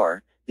constant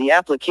power, the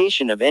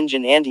application of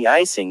engine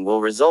anti-icing will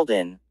result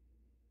in: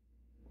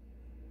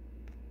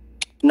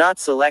 not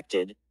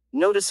selected,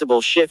 noticeable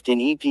shift in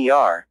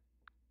EPR.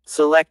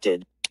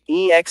 Selected,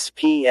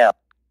 EXPL.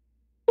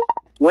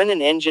 When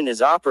an engine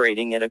is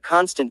operating at a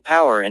constant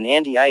power and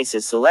anti-ice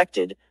is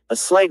selected, a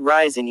slight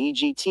rise in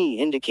EGT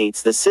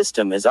indicates the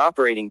system is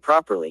operating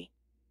properly.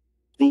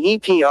 The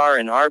EPR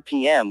and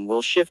RPM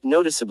will shift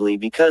noticeably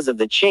because of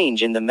the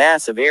change in the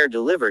mass of air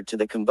delivered to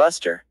the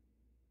combustor.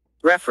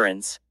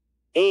 Reference: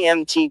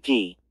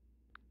 AMTP.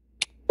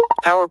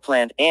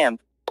 Powerplant AMP.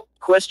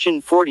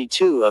 Question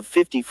 42 of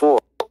 54.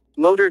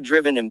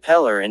 Motor-driven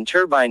impeller and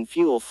turbine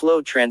fuel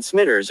flow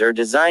transmitters are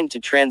designed to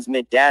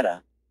transmit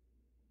data.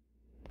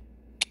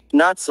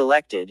 Not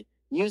selected,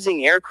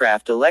 using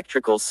aircraft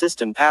electrical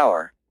system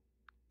power.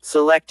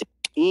 Selected,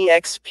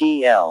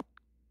 EXPL.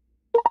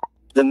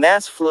 The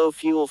mass flow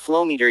fuel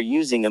flow meter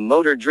using a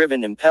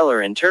motor-driven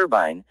impeller and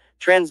turbine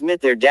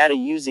transmit their data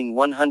using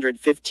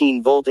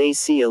 115-volt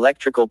AC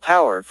electrical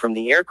power from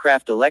the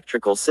aircraft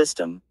electrical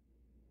system.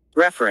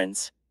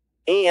 Reference: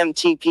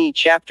 AMTP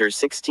Chapter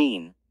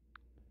 16.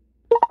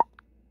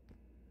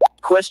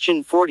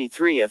 Question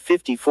 43 of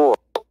 54.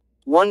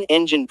 1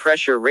 engine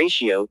pressure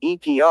ratio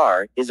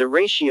EPR is a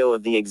ratio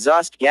of the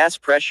exhaust gas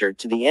pressure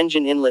to the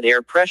engine inlet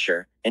air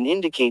pressure and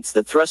indicates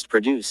the thrust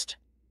produced.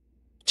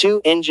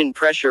 2 engine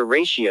pressure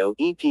ratio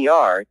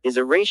EPR is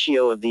a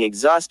ratio of the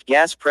exhaust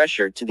gas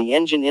pressure to the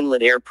engine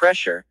inlet air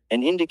pressure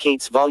and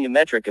indicates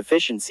volumetric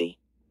efficiency.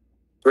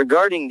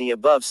 Regarding the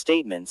above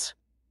statements,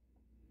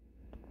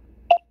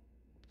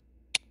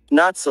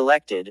 not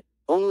selected,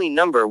 only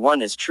number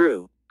 1 is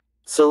true.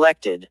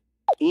 Selected,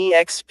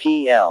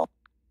 EXPL.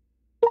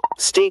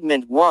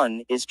 Statement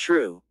 1 is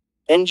true.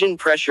 Engine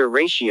pressure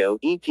ratio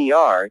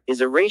EPR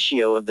is a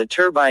ratio of the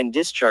turbine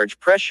discharge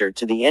pressure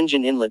to the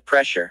engine inlet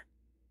pressure.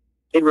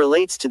 It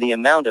relates to the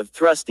amount of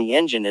thrust the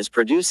engine is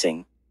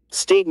producing.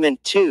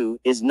 Statement 2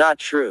 is not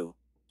true.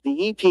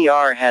 The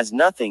EPR has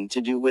nothing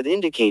to do with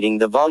indicating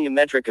the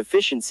volumetric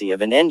efficiency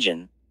of an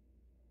engine.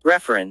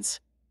 Reference: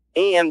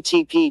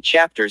 AMTP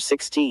Chapter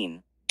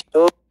 16.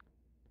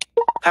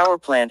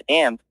 Powerplant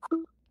AMP.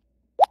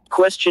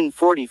 Question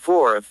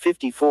 44 of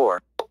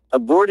 54. A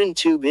Borden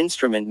tube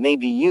instrument may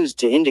be used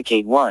to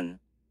indicate 1.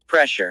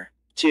 Pressure.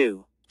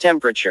 2.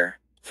 Temperature.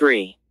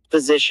 3.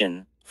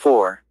 Position.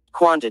 4.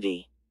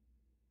 Quantity.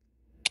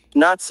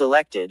 Not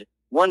selected,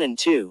 1 and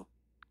 2.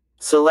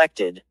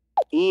 Selected,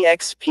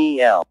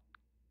 EXPL.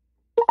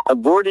 A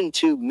Borden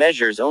tube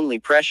measures only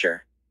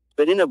pressure.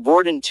 But in a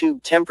Borden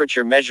tube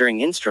temperature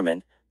measuring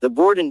instrument, the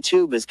Borden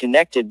tube is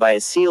connected by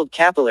a sealed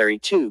capillary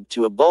tube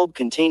to a bulb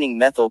containing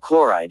methyl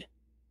chloride.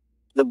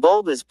 The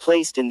bulb is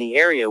placed in the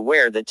area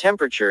where the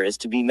temperature is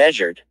to be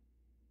measured.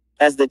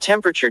 As the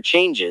temperature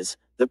changes,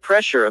 the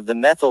pressure of the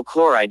methyl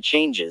chloride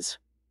changes.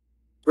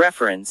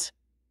 Reference: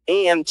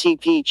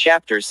 AMTP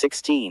Chapter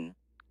 16.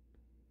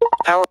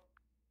 Power.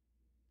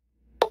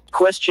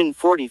 Question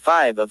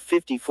 45 of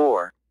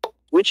 54.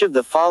 Which of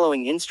the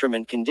following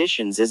instrument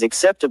conditions is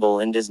acceptable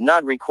and does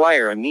not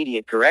require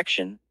immediate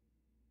correction?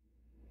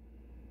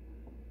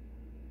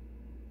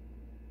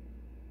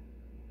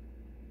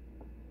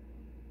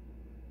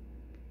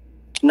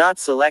 Not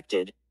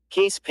selected,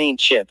 case paint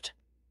chipped.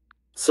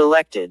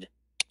 Selected,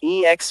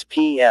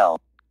 EXPL.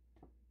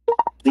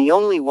 The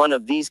only one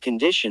of these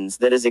conditions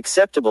that is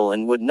acceptable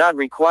and would not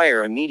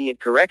require immediate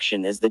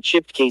correction is the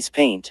chipped case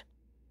paint.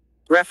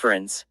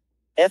 Reference: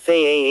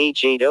 FAAH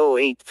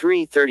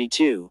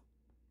 808332.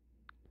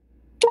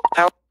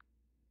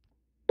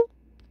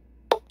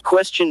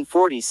 Question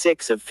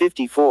 46 of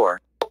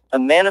 54. A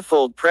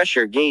manifold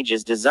pressure gauge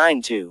is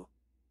designed to: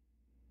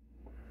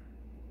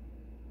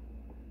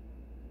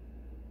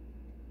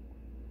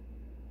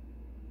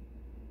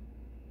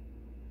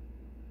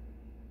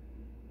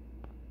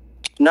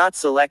 not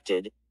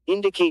selected,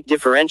 indicate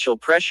differential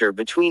pressure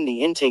between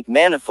the intake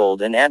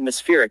manifold and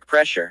atmospheric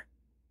pressure.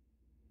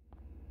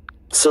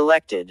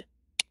 Selected,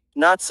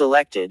 not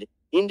selected,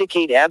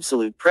 indicate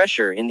absolute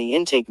pressure in the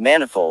intake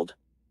manifold.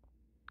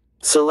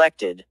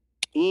 Selected,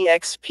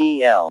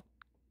 EXPL.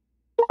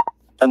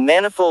 A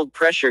manifold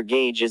pressure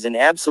gauge is an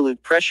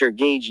absolute pressure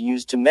gauge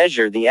used to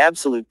measure the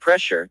absolute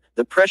pressure,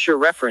 the pressure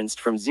referenced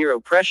from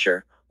zero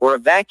pressure, or a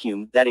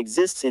vacuum that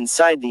exists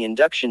inside the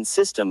induction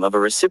system of a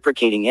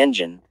reciprocating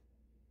engine.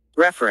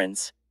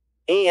 Reference: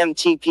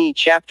 AMTP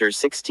Chapter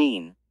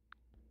 16.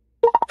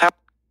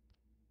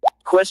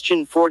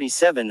 Question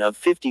 47 of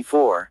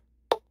 54.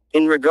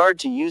 In regard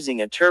to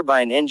using a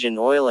turbine engine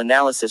oil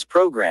analysis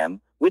program,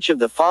 which of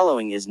the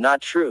following is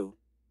not true?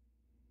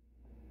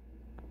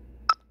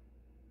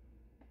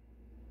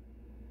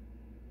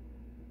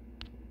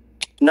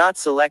 Not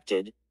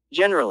selected,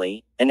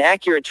 Generally, an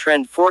accurate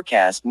trend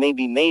forecast may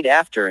be made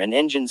after an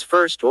engine's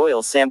first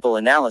oil sample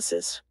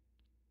analysis.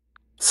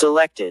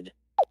 Selected.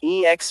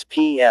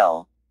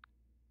 EXPL.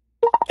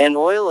 An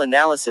oil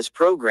analysis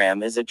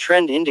program is a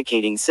trend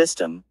indicating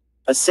system.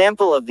 A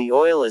sample of the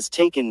oil is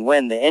taken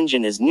when the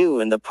engine is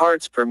new and the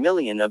parts per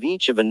million of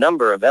each of a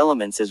number of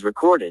elements is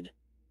recorded.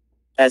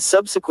 As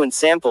subsequent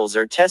samples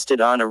are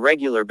tested on a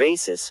regular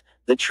basis,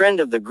 the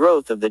trend of the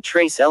growth of the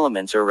trace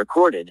elements are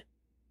recorded.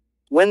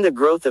 When the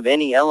growth of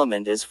any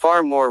element is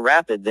far more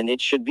rapid than it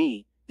should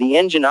be, the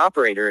engine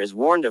operator is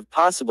warned of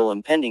possible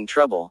impending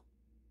trouble.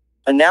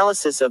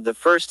 Analysis of the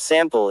first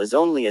sample is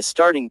only a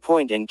starting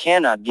point and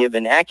cannot give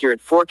an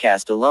accurate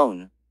forecast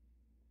alone.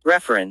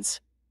 Reference: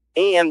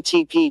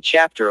 AMTP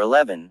Chapter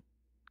 11.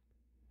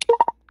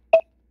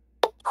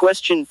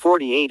 Question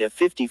 48 of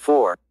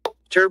 54.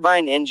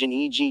 Turbine engine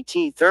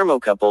EGT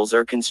thermocouples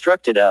are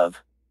constructed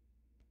of.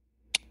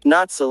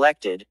 Not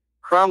selected: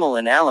 Cromwell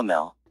and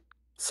Alamel.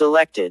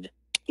 Selected: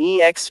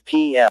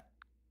 EXPL.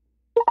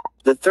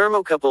 The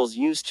thermocouples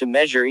used to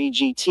measure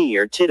EGT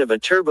or TIT of a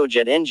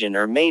turbojet engine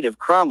are made of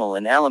Cromwell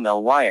and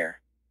Alamel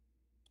wire.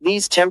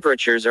 These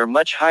temperatures are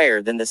much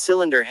higher than the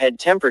cylinder head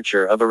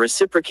temperature of a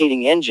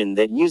reciprocating engine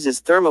that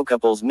uses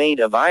thermocouples made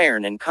of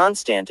iron and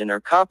constantan or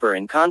copper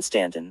and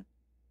constantan.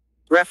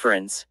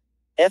 Reference: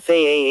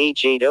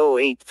 FAAH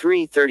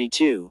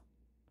 808332.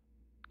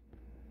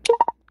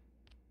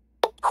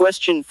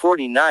 Question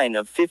 49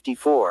 of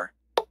 54.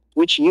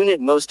 Which unit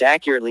most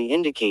accurately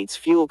indicates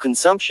fuel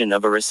consumption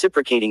of a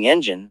reciprocating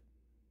engine?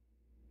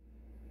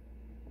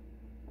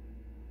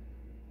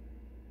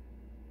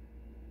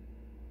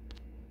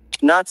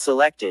 Not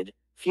selected: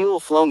 Fuel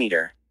flow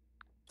meter.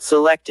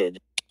 Selected: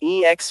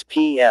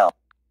 EXPL.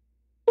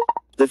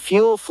 The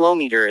fuel flow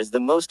meter is the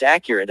most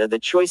accurate of the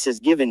choices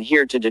given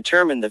here to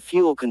determine the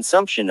fuel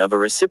consumption of a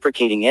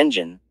reciprocating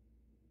engine.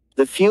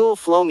 The fuel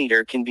flow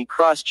meter can be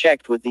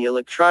cross-checked with the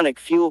electronic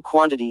fuel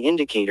quantity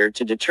indicator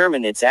to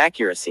determine its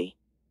accuracy.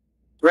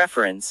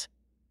 Reference: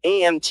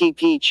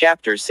 AMTP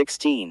Chapter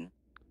 16.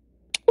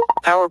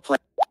 Powerplant.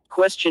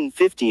 Question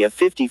 50 of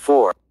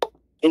 54.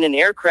 In an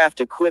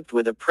aircraft equipped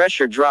with a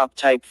pressure drop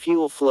type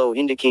fuel flow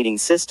indicating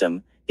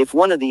system, if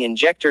one of the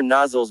injector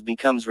nozzles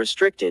becomes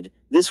restricted,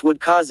 this would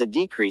cause a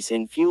decrease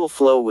in fuel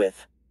flow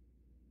with.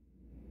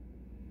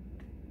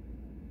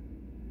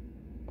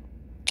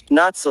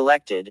 Not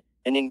selected: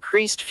 an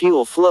increased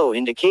fuel flow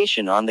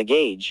indication on the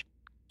gauge.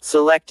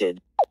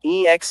 Selected: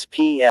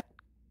 EXPL.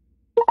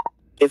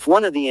 If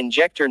one of the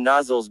injector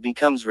nozzles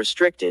becomes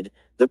restricted,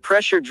 the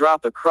pressure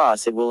drop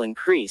across it will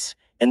increase,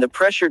 and the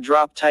pressure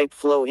drop type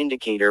flow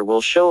indicator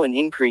will show an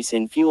increase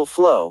in fuel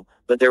flow,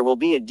 but there will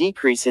be a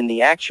decrease in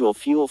the actual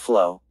fuel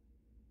flow.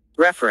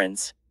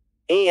 Reference: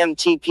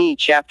 AMTP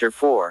Chapter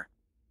 4.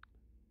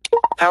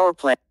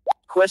 Powerplant.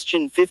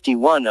 Question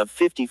 51 of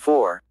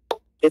 54.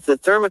 If the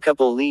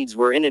thermocouple leads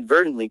were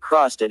inadvertently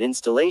crossed at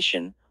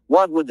installation,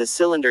 what would the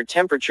cylinder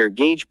temperature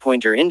gauge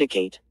pointer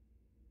indicate?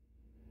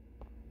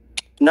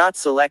 Not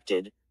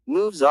selected: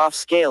 moves off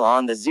scale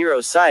on the zero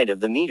side of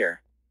the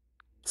meter.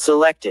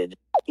 Selected: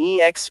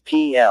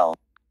 EXPL.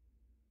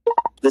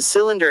 The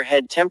cylinder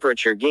head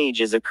temperature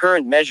gauge is a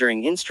current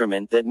measuring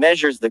instrument that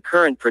measures the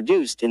current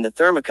produced in the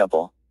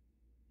thermocouple.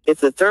 If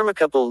the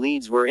thermocouple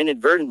leads were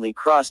inadvertently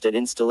crossed at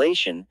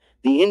installation,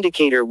 the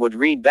indicator would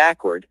read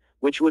backward,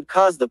 which would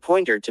cause the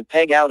pointer to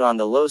peg out on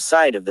the low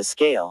side of the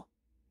scale.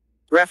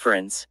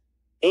 Reference: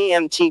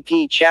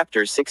 AMTP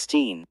Chapter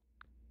 16.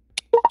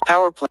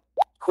 Powerplant.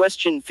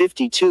 Question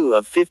 52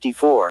 of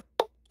 54.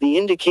 The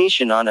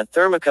indication on a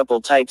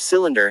thermocouple type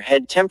cylinder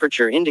head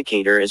temperature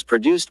indicator is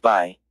produced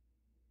by.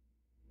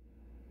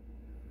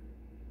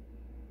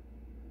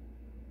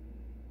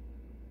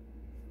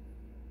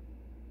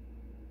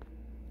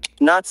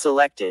 Not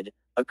selected: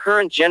 a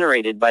current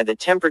generated by the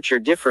temperature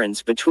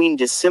difference between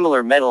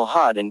dissimilar metal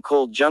hot and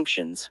cold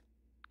junctions.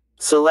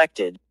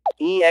 Selected: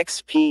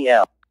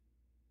 EXPL.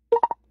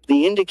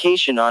 The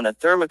indication on a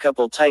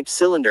thermocouple type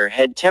cylinder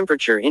head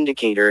temperature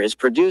indicator is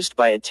produced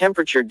by a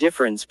temperature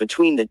difference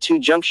between the two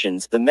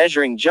junctions, the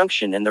measuring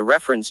junction and the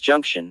reference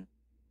junction.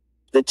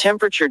 The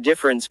temperature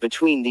difference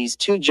between these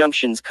two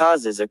junctions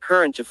causes a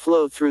current to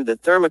flow through the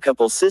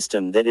thermocouple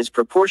system that is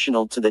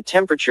proportional to the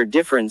temperature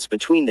difference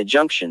between the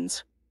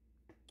junctions.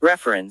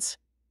 Reference: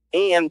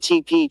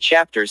 AMTP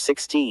Chapter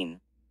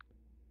 16.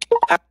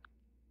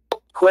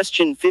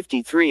 Question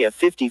 53 of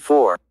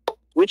 54.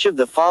 Which of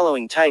the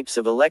following types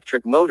of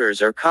electric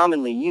motors are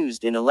commonly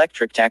used in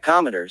electric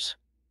tachometers?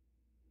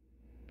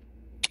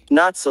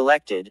 Not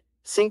selected: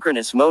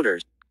 synchronous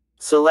motors.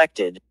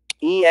 Selected: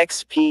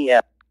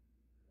 EXPL.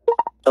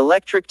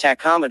 Electric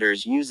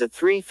tachometers use a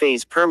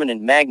three-phase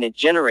permanent magnet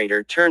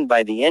generator turned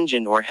by the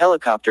engine or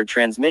helicopter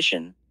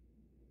transmission.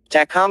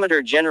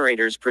 Tachometer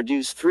generators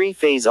produce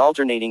three-phase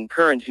alternating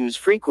current whose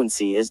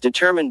frequency is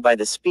determined by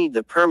the speed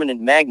the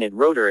permanent magnet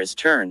rotor is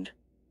turned.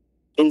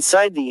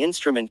 Inside the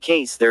instrument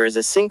case there is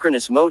a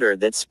synchronous motor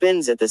that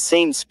spins at the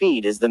same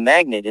speed as the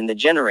magnet in the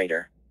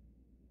generator.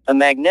 A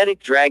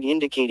magnetic drag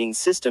indicating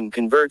system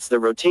converts the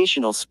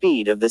rotational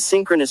speed of the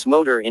synchronous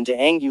motor into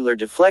angular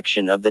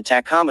deflection of the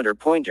tachometer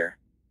pointer.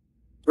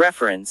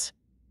 Reference: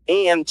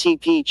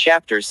 AMTP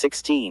Chapter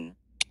 16.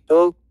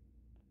 O.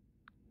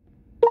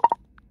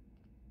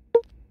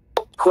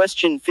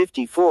 Question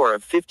 54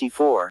 of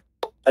 54.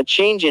 A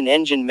change in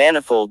engine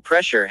manifold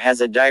pressure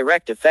has a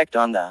direct effect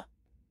on the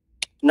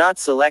not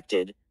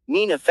selected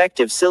mean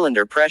effective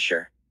cylinder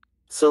pressure.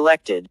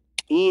 Selected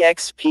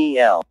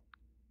EXPL.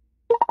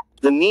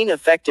 The mean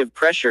effective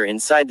pressure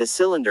inside the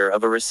cylinder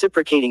of a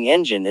reciprocating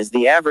engine is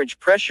the average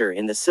pressure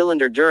in the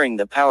cylinder during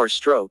the power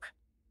stroke.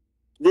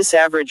 This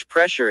average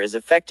pressure is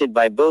affected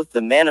by both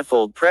the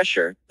manifold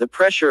pressure, the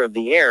pressure of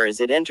the air as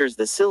it enters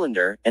the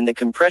cylinder, and the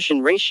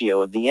compression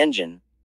ratio of the engine.